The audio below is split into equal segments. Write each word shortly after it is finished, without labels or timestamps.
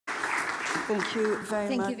Thank you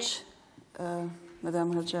very much,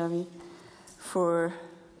 Madame Rajavi, for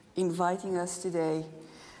inviting us today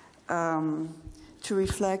to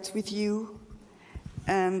reflect with you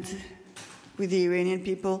and with the Iranian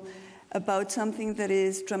people about something that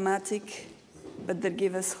is dramatic, but that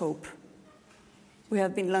gives us hope. We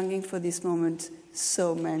have been longing for this moment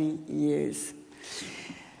so many years.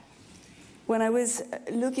 When I was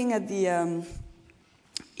looking at the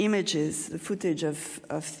images, the footage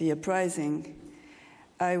of the uprising,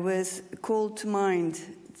 I was called to mind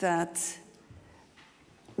that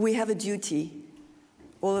we have a duty,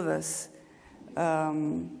 all of us,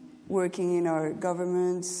 working in our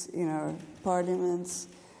governments, in our parliaments,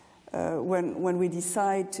 when we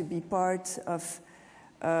decide to be part of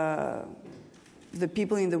the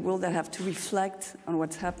people in the world that have to reflect on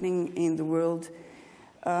what's happening in the world,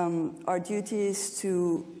 our duty is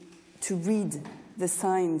to read the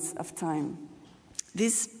signs of time.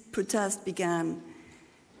 This protest began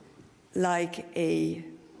like a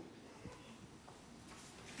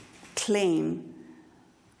claim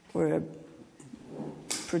or a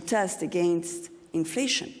protest against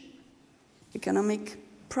inflation, economic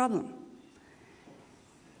problem.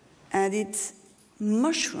 And it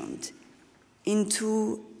mushroomed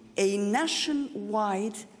into a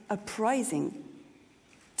nationwide uprising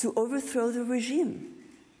to overthrow the regime.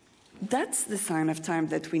 That's the sign of time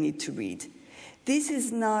that we need to read. This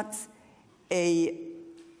is not an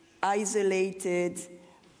isolated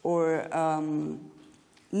or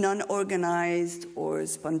non-organized or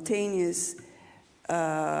spontaneous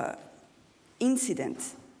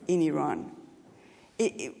incident in Iran.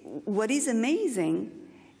 What is amazing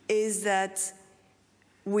is that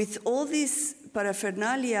with all this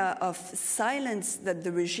paraphernalia of silence that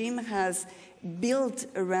the regime has built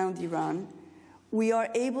around Iran, we are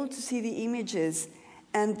able to see the images,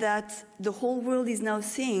 and that the whole world is now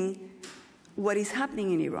seeing what is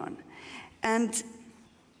happening in Iran. And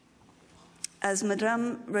as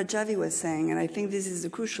Madame Rajavi was saying, and I think this is a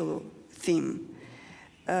crucial theme,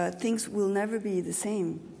 things will never be the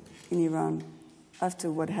same in Iran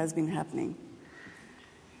after what has been happening.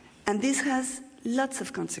 And this has lots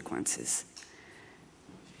of consequences.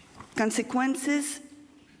 Consequences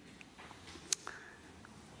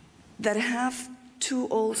that have to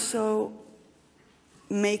also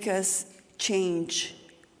make us change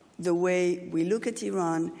the way we look at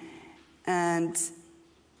Iran and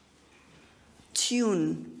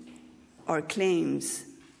tune our claims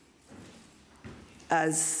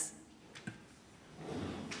as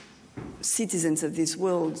citizens of this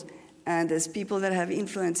world and as people that have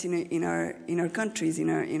influence in our countries,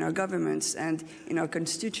 in our governments, and in our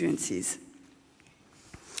constituencies.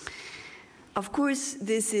 Of course,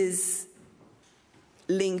 this is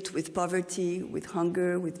linked with poverty, with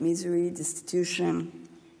hunger, with misery, destitution,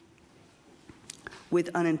 with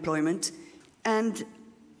unemployment. And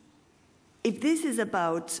if this is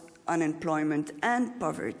about unemployment and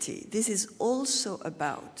poverty, this is also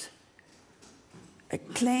about a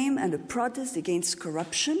claim and a protest against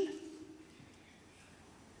corruption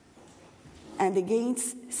and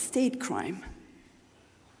against state crime.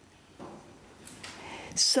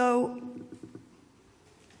 So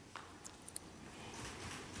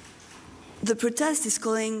the protest is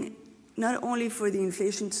calling not only for the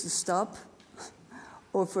inflation to stop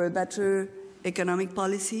or for a better economic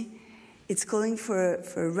policy, it's calling for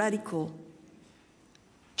a radical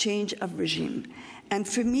change of regime. And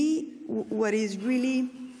for me, what is really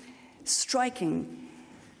striking,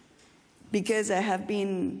 because I have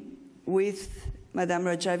been with Madame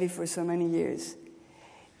Rajavi for so many years,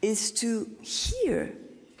 is to hear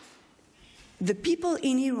the people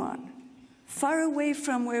in Iran, far away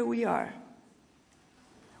from where we are,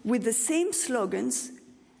 with the same slogans.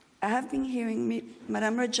 I have been hearing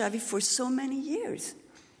Madame Rajavi for so many years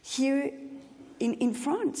here in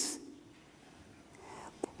France.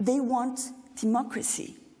 They want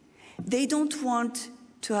democracy. They don't want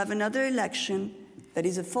to have another election that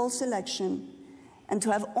is a false election and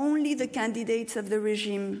to have only the candidates of the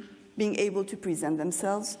regime being able to present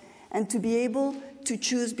themselves and to be able to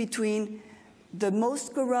choose between the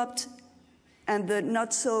most corrupt and the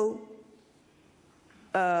not so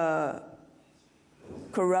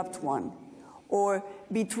corrupt one, or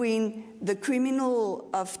between the criminal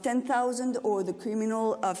of 10,000 or the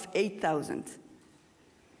criminal of 8,000.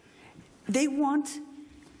 They want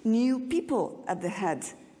new people at the head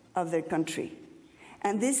of their country.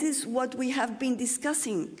 And this is what we have been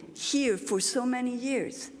discussing here for so many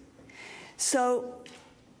years. So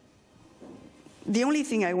the only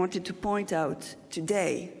thing I wanted to point out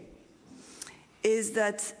today is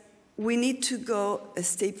that we need to go a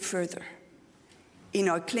step further. in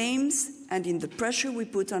our claims and in the pressure we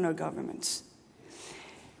put on our governments.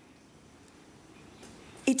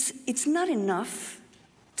 It's not enough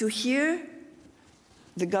to hear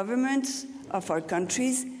the governments of our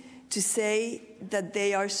countries to say that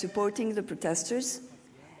they are supporting the protesters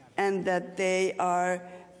and that they are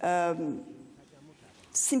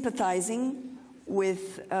sympathizing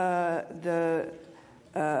with the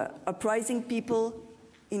uprising people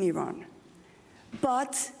in Iran,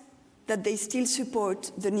 but that they still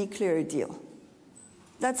support the nuclear deal.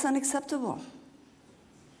 That's unacceptable,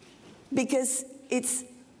 because it's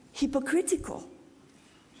hypocritical.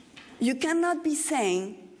 You cannot be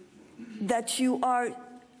saying that you are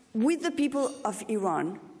with the people of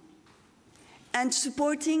Iran and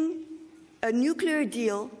supporting a nuclear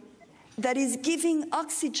deal that is giving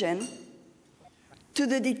oxygen to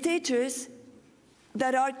the dictators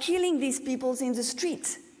that are killing these peoples in the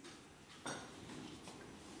streets.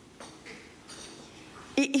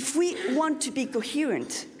 If we want to be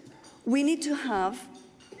coherent, we need to have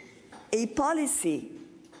a policy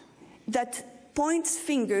that points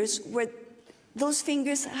fingers where those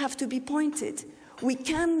fingers have to be pointed. We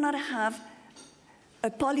cannot have a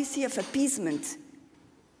policy of appeasement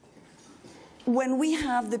when we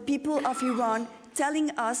have the people of Iran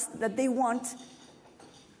telling us that they want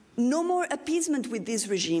no more appeasement with this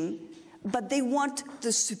regime, but they want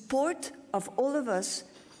the support of all of us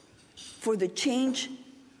for the change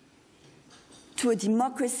to a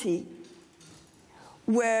democracy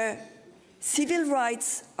where civil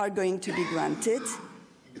rights are going to be granted,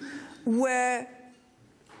 where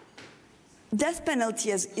death penalty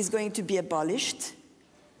is going to be abolished,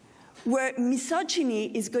 where misogyny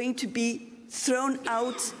is going to be thrown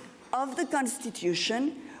out of the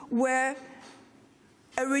Constitution, where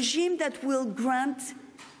a regime that will grant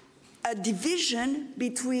a division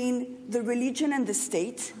between the religion and the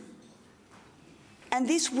state, and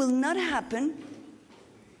this will not happen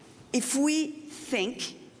if we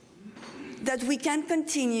think that we can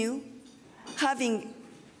continue having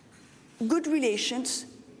good relations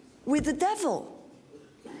with the devil.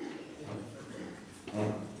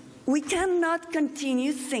 We cannot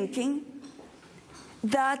continue thinking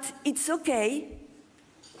that it's okay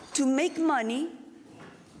to make money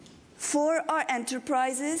for our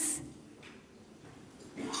enterprises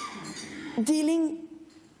dealing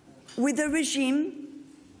with a regime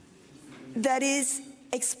that is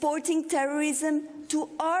exporting terrorism to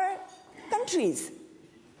our countries.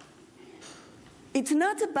 It's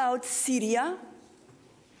not about Syria,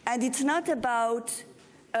 and it's not about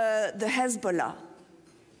the Hezbollah.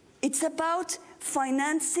 It's about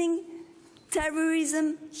financing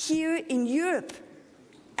terrorism here in Europe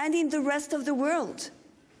and in the rest of the world.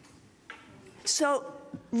 So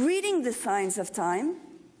reading the signs of time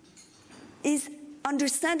is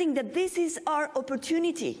understanding that this is our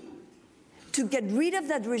opportunity to get rid of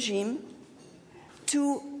that regime,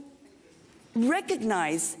 to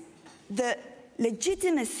recognize the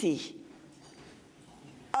legitimacy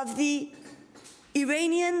of the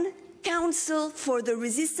Iranian Council for the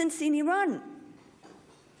Resistance in Iran,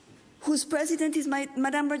 whose president is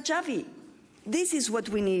Madame Rajavi. This is what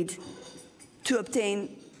we need to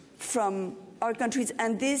obtain from our countries,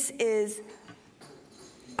 and this is,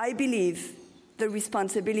 I believe, the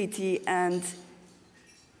responsibility and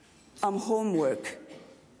homework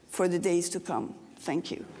for the days to come.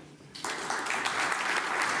 Thank you.